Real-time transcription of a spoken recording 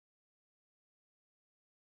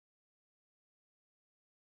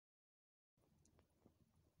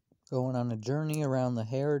Going on a journey around the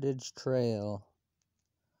Heritage Trail.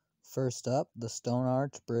 First up, the Stone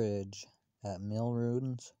Arch Bridge at Mill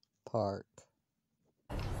Ruins Park.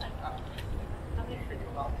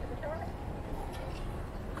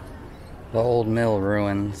 The old mill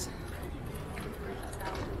ruins.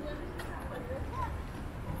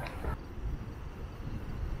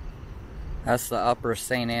 That's the Upper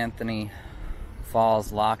St. Anthony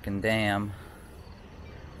Falls Lock and Dam.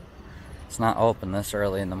 It's not open this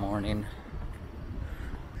early in the morning.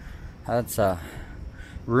 That's a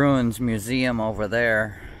ruins museum over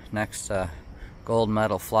there next to Gold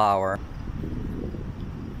Medal Flower.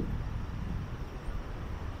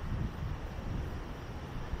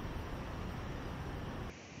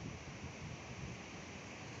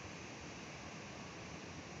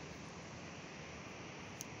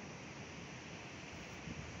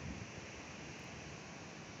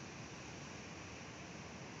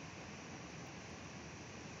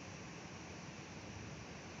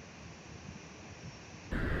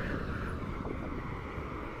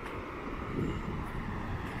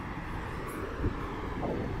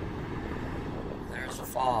 There's the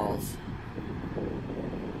falls.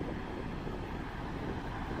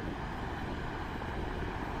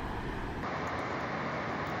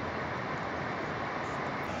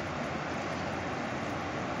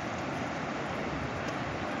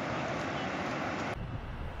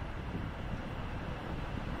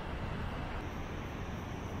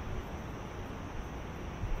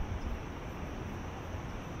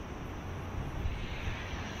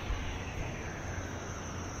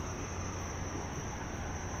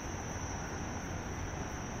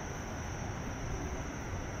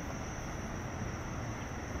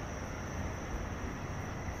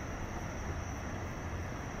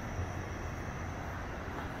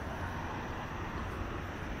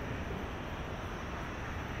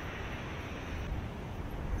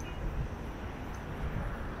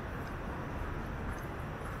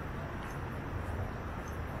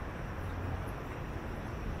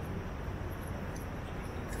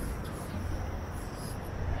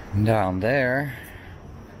 Down there,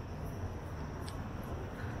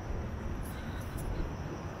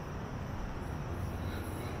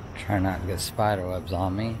 try not to get spider webs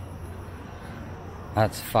on me.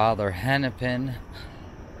 That's Father Hennepin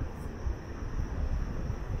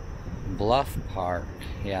Bluff Park.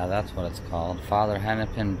 Yeah, that's what it's called. Father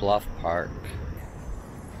Hennepin Bluff Park.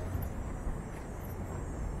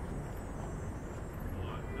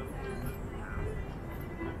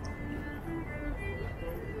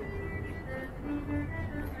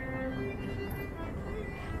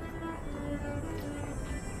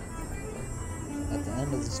 At the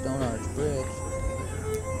end of the Stone Arch Bridge,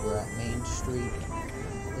 we're at Main Street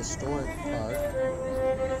Historic Park.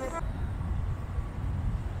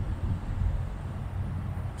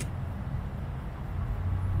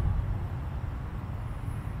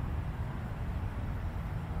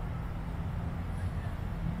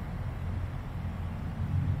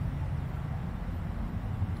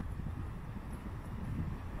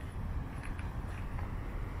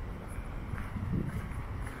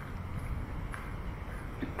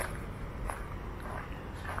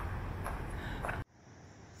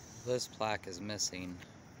 This plaque is missing.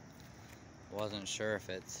 Wasn't sure if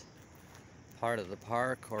it's part of the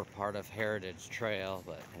park or part of Heritage Trail,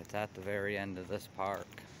 but it's at the very end of this park.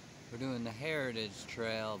 We're doing the Heritage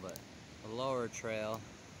Trail, but the lower trail,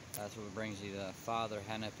 that's what brings you to Father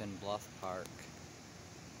Hennepin Bluff Park.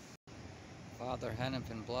 Father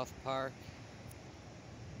Hennepin Bluff Park,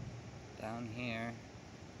 down here,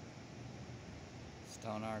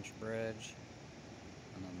 Stone Arch Bridge,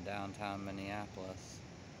 and then downtown Minneapolis.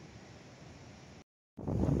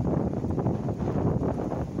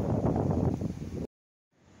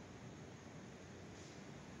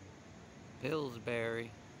 Pillsbury.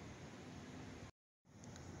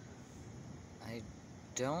 I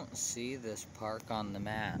don't see this park on the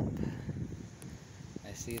map.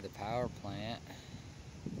 I see the power plant,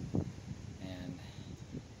 and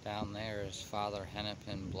down there is Father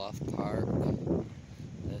Hennepin Bluff Park.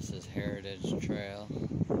 This is Heritage Trail.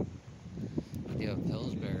 We do have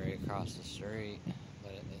Pillsbury across the street,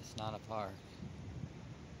 but it's not a park.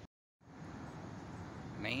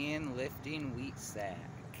 Man lifting wheat sack.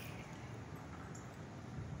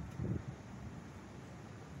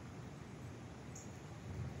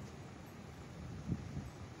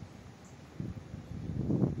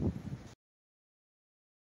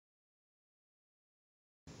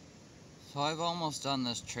 So I've almost done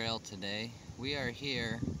this trail today. We are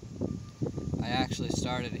here. I actually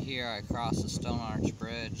started here. I crossed the Stone Arch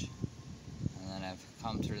Bridge, and then I've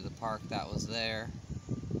come through the park that was there,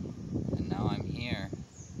 and now I'm here.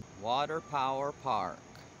 Water Power Park.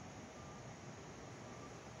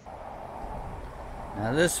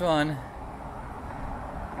 Now this one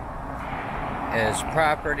is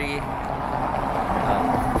property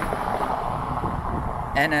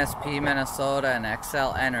NSP Minnesota and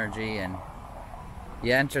Xcel Energy, and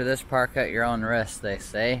you enter this park at your own risk, they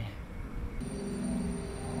say.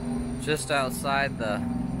 Just outside the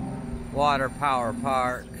Water Power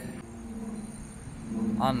Park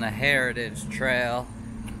on the Heritage Trail.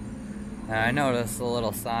 And I noticed a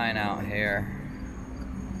little sign out here.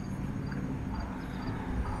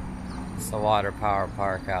 It's the Water Power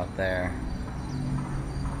Park out there.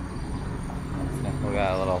 We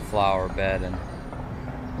got a little flower bed and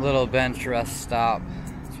a little bench rest stop.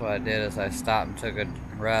 That's what I did, is I stopped and took a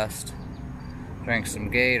rest. Drank some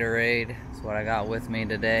Gatorade. That's what I got with me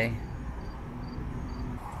today.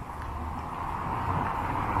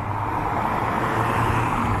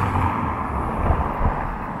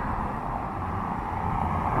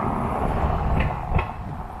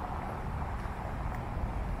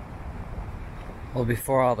 Well,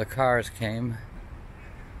 before all the cars came,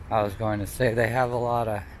 I was going to say they have a lot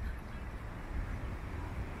of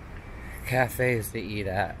cafes to eat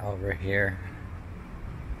at over here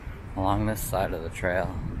along this side of the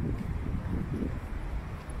trail.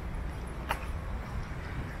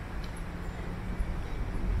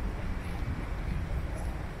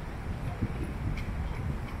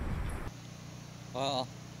 Well,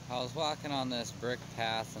 I was walking on this brick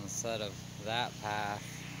path instead of that path,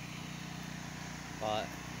 but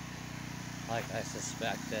like I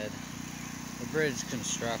suspected, the bridge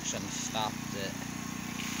construction stopped it.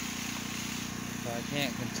 So I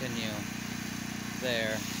can't continue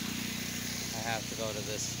there. I have to go to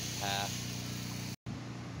this path.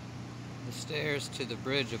 The stairs to the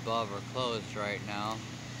bridge above are closed right now.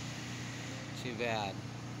 Too bad.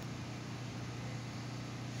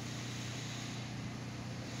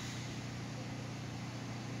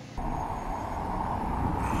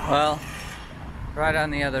 Well, right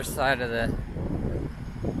on the other side of the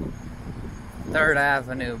 3rd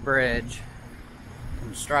Avenue Bridge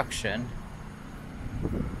construction,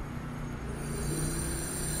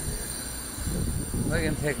 we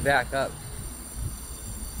can pick back up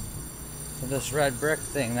to this red brick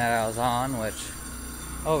thing that I was on, which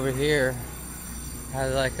over here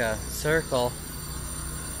has like a circle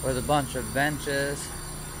with a bunch of benches.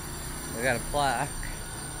 We got a plaque.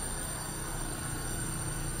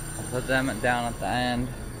 I'll put them down at the end.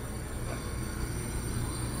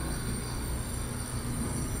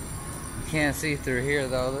 You can't see through here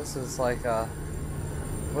though. This is like a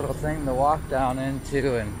little thing to walk down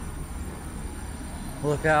into and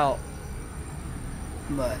look out,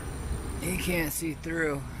 but you can't see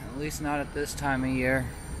through, at least not at this time of year.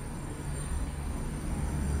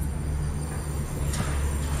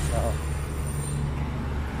 So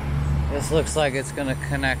this looks like it's gonna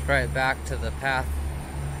connect right back to the path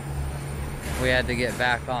we had to get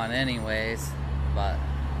back on anyways, but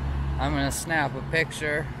I'm gonna snap a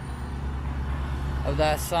picture of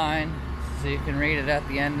that sign so you can read it at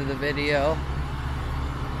the end of the video,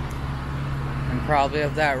 and probably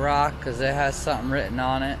of that rock because it has something written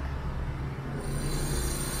on it,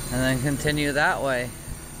 and then continue that way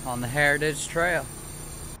on the Heritage Trail.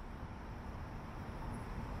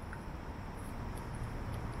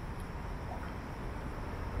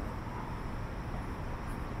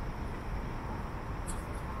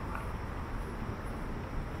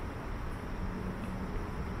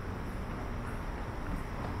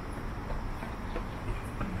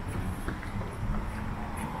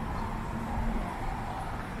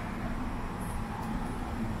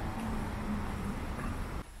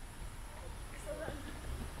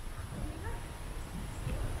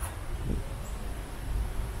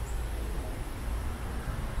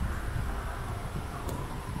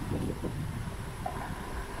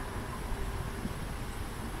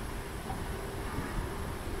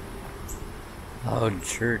 Oh,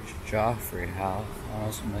 Church Joffrey House.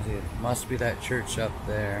 Oh, must be that church up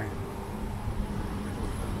there.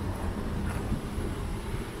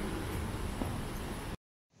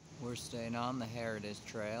 We're staying on the Heritage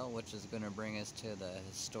Trail, which is going to bring us to the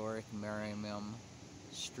historic Merriam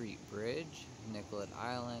Street Bridge, Nicollet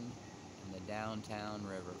Island, and the downtown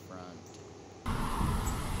riverfront.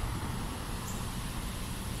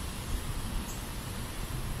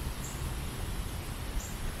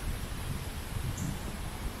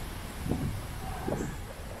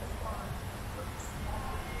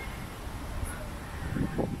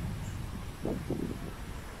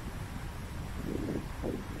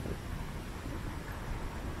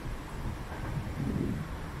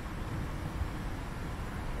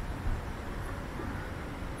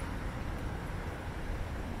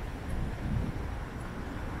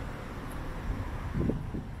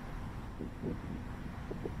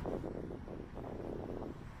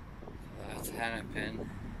 Hennepin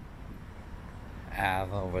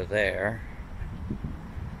Ave over there.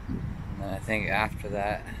 And then I think after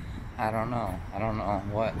that, I don't know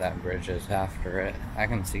what that bridge is after it. I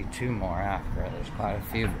can see two more after it. There's quite a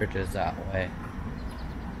few bridges that way.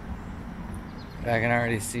 I can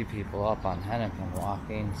already see people up on Hennepin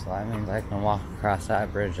walking, so that means I can walk across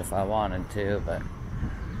that bridge if I wanted to, but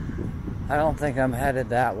I don't think I'm headed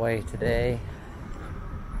that way today.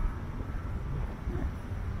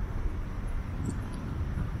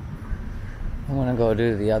 I'm gonna go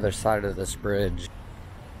do the other side of this bridge.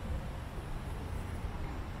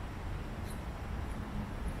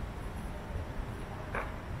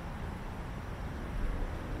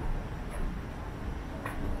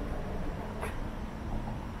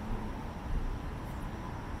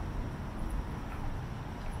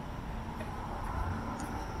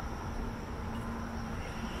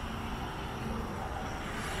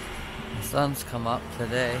 The sun's come up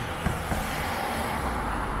today.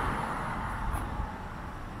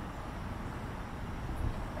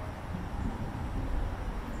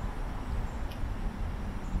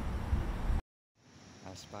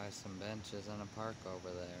 I spy some benches in a park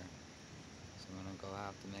over there, so I'm gonna go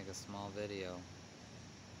have to make a small video.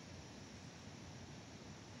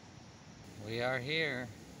 We are here,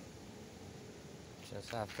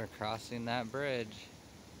 just after crossing that bridge.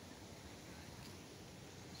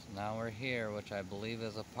 So now we're here, which I believe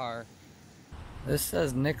is a park. This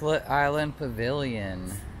says Nicollet Island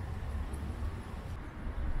Pavilion.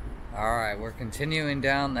 Alright, we're continuing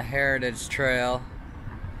down the Heritage Trail.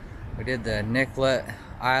 We did the Nicollet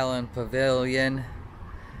Island Pavilion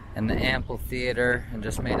and the amphitheater and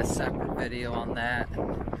just made a separate video on that.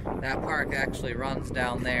 That park actually runs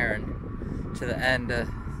down there and to the end of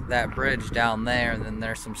that bridge down there, and then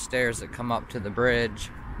there's some stairs that come up to the bridge.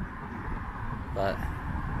 But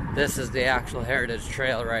this is the actual Heritage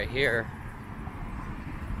Trail right here.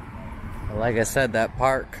 Like I said, that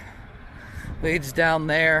park leads down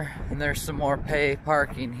there, and there's some more pay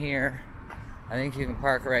parking here. I think you can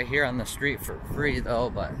park right here on the street for free though,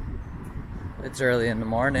 but it's early in the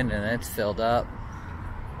morning and it's filled up.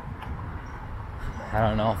 I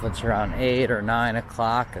don't know if it's around 8 or 9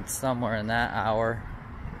 o'clock, it's somewhere in that hour,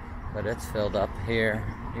 but it's filled up here.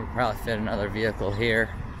 You can probably fit another vehicle here.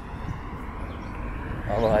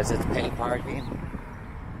 Otherwise it's pay parking.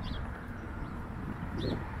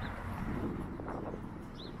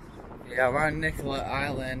 Yeah, we're on Nicollet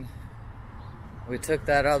Island. We took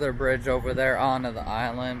that other bridge over there onto the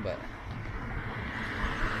island, but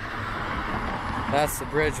that's the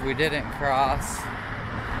bridge we didn't cross,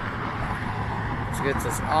 which gets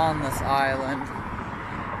us on this island.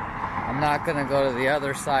 I'm not gonna go to the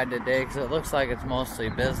other side today because it looks like it's mostly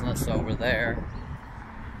business over there.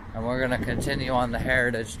 And we're gonna continue on the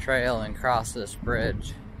Heritage Trail and cross this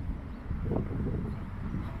bridge.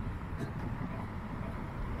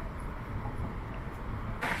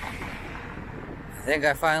 I think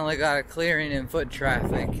I finally got a clearing in foot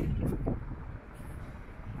traffic.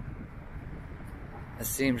 It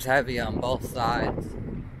seems heavy on both sides.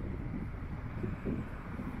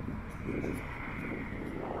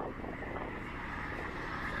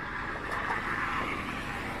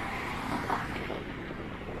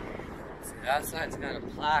 See, that side's got a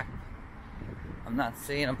plaque. I'm not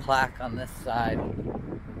seeing a plaque on this side.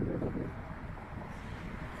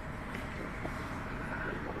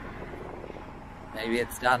 Maybe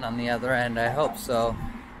it's done on the other end, I hope so.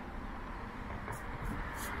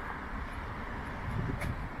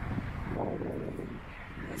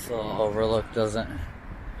 This little overlook doesn't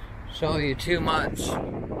show you too much.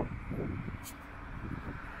 Yeah,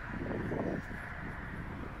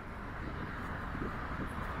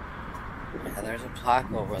 there's a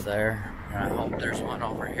plaque over there, and I hope there's one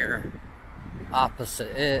over here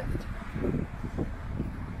opposite it.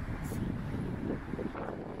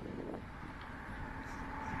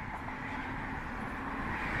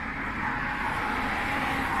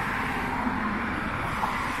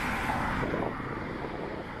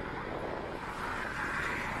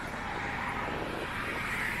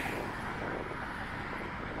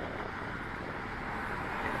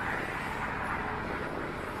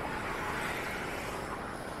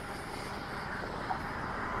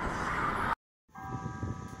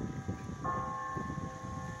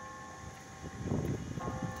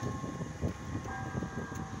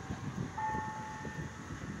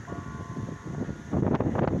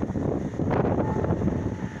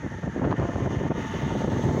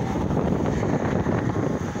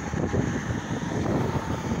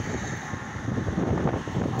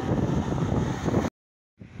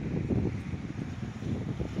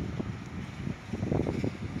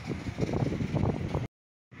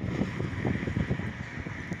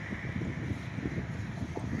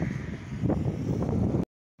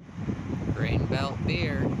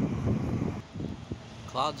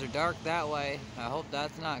 Clouds are dark that way. I hope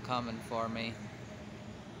that's not coming for me.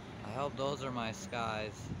 I hope those are my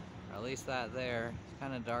skies. Or at least that there. It's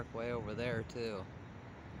kind of dark way over there too.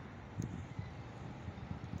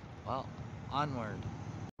 Well, onward.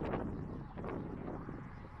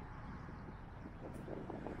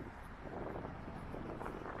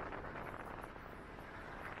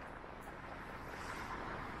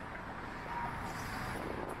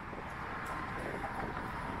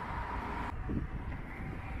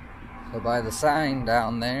 So by the sign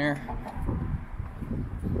down there,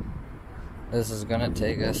 this is gonna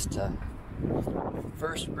take us to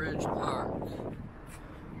First Bridge Park,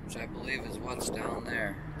 which I believe is what's down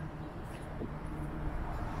there.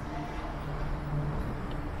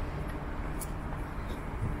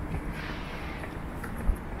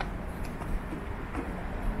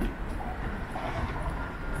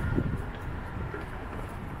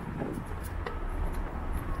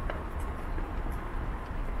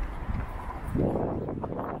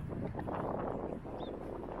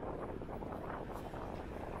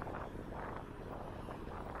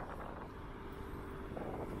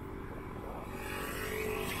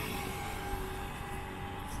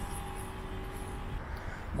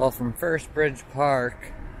 Well, from First Bridge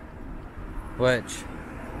Park, which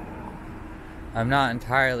I'm not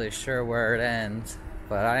entirely sure where it ends,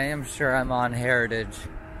 but I am sure I'm on Heritage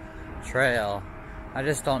Trail. I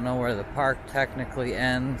just don't know where the park technically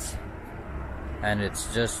ends, and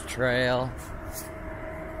it's just trail,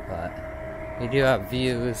 but you do have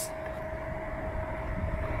views.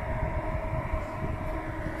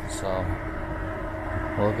 So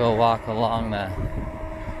we'll go walk along the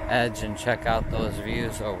edge and check out those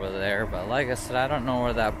views over there. But like I said, I don't know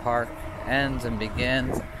where that park ends and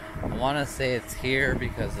begins. I want to say it's here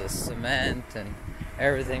because the cement and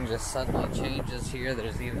everything just suddenly changes here.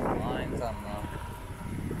 There's even lines on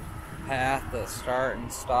the path that start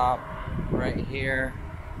and stop right here,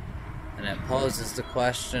 and it poses the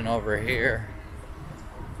question over here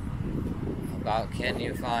about, can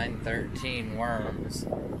you find 13 worms?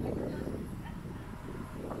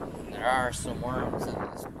 There are some worms in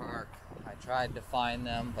this park. I tried to find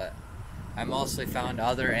them, but I mostly found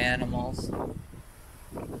other animals,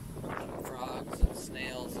 frogs and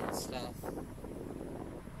snails and stuff.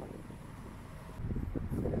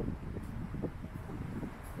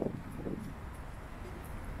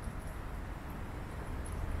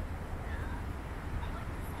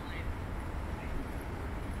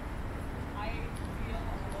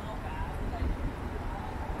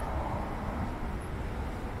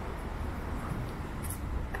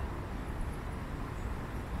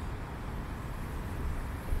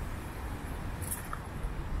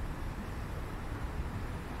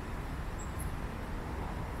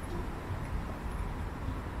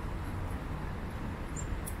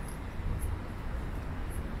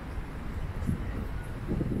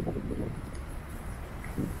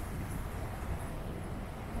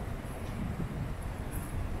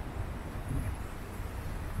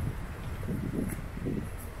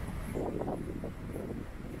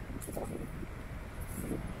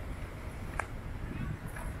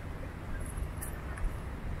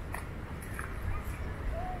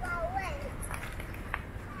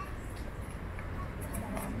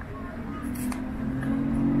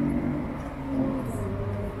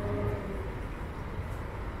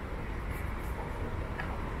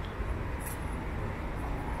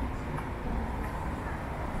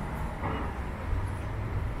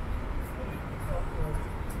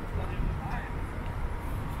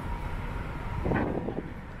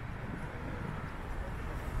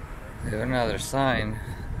 There's another sign.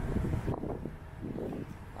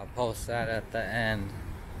 I'll post that at the end.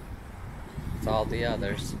 It's all the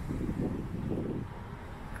others.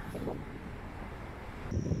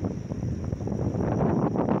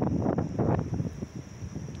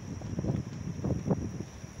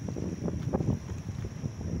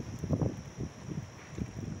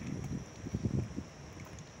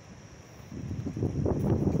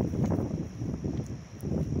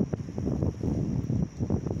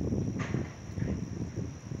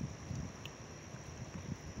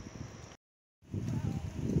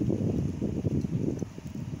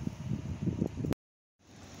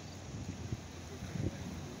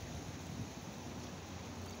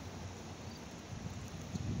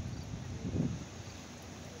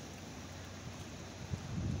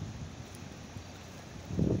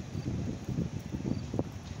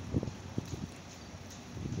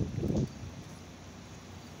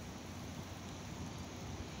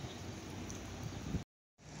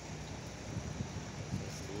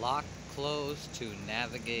 Lock closed to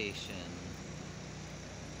navigation.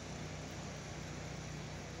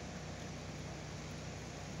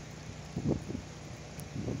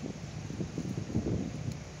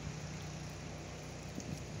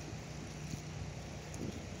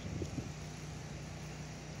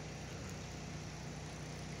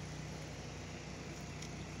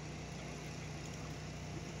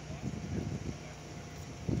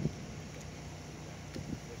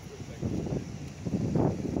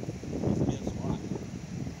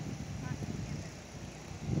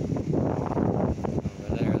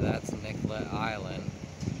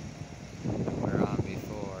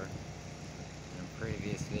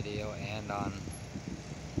 video and on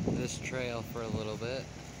this trail for a little bit.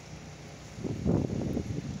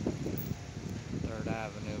 3rd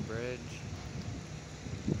Avenue Bridge.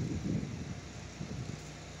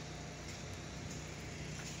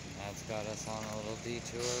 That's got us on a little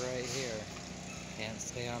detour right here. Can't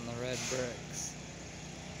stay on the red bricks.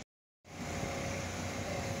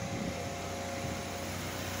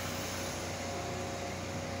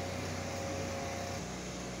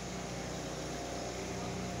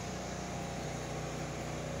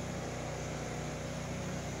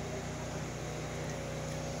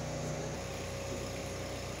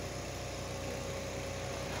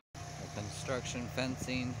 Construction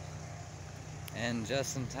fencing, and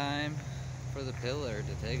just in time for the pillar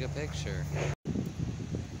to take a picture.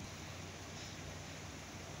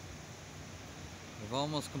 We've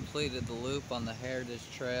almost completed the loop on the Heritage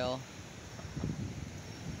Trail.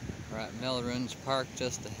 We're at Melrose Park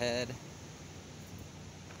just ahead.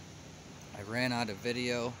 I ran out of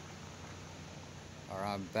video or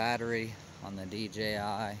on battery on the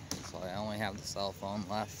DJI, so I only have the cell phone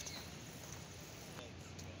left.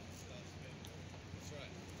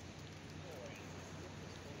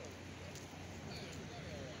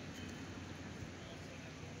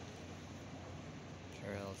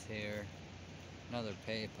 Trails here. Another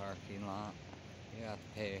pay parking lot. You have to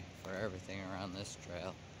pay for everything around this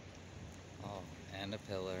trail. Oh, and a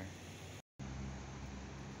pillar.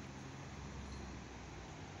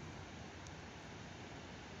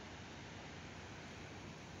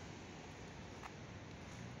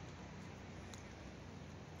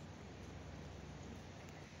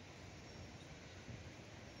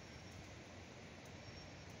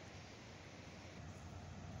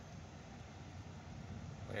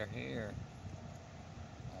 We're here.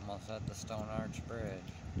 Almost at the Stone Arch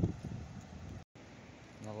Bridge.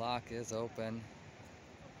 The lock is open.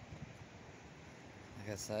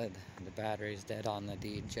 Like I said, the battery's dead on the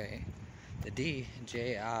DJI.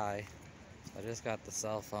 I just got the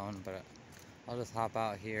cell phone, but I'll just hop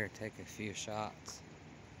out here, take a few shots.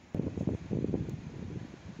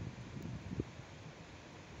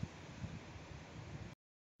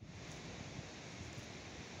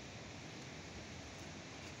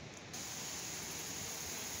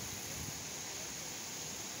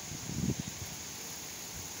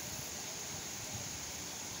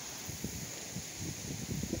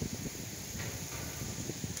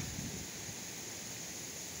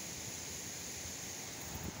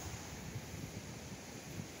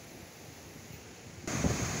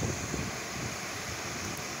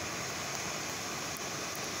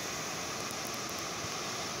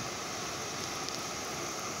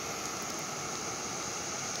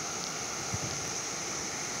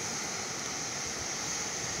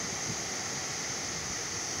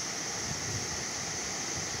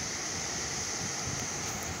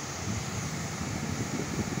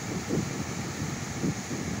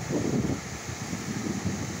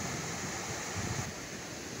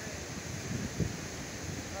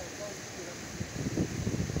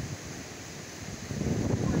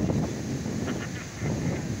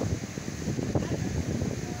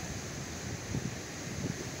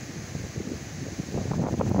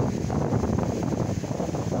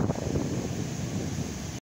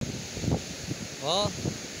 Well,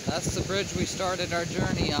 that's the bridge we started our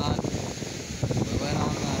journey on. We went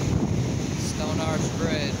on the Stone Arch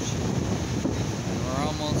Bridge, and we're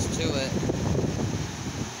almost to it.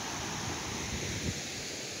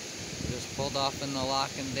 Just pulled off in the lock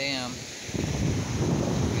and dam to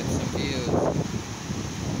get some views.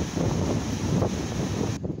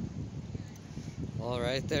 Well,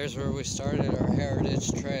 right there's where we started our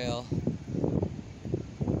Heritage Trail.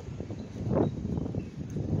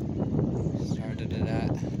 Started it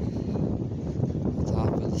at the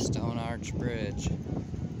top of the Stone Arch Bridge. Got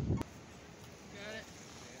it.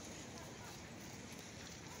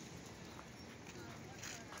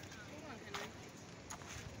 Hold on, Henry.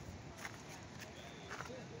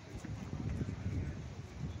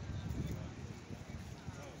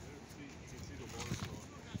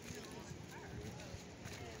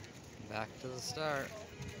 Back to the start.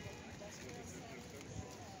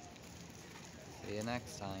 See you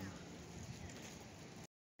next time.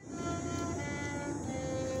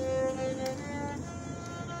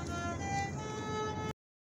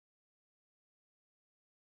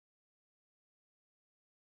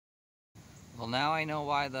 Well, now I know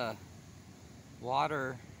why the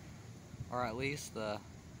water, or at least the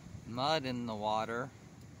mud in the water,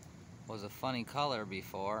 was a funny color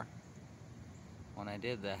before. When I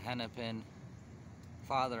did the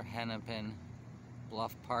Father Hennepin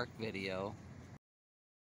Bluff Park video.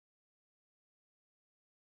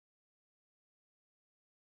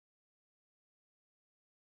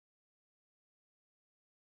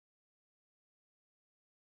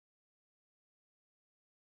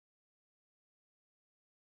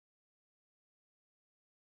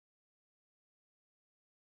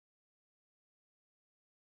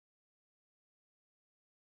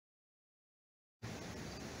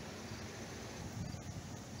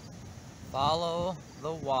 Follow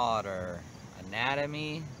the water.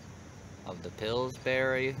 Anatomy of the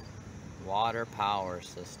Pillsbury water power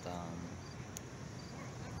system.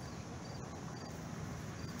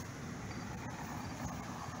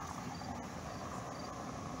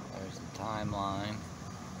 There's the timeline.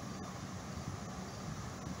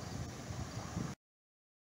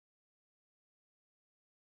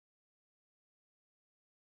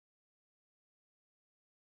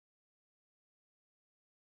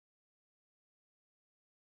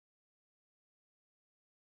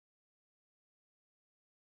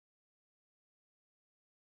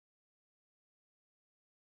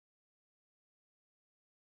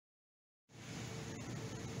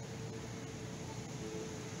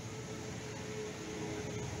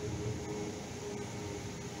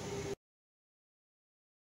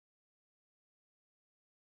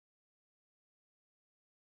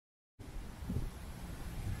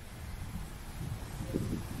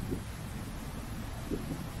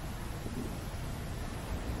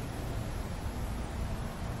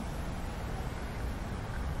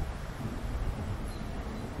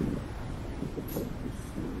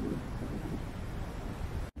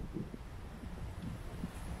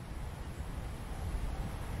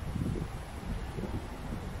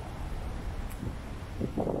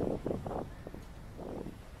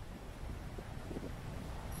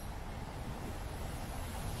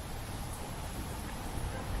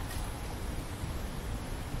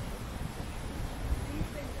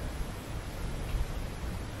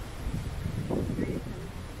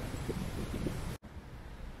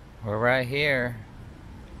 We're right here.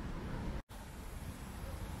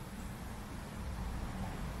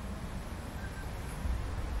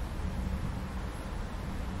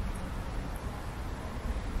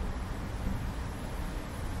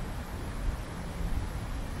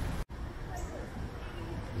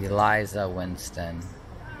 Eliza Winston.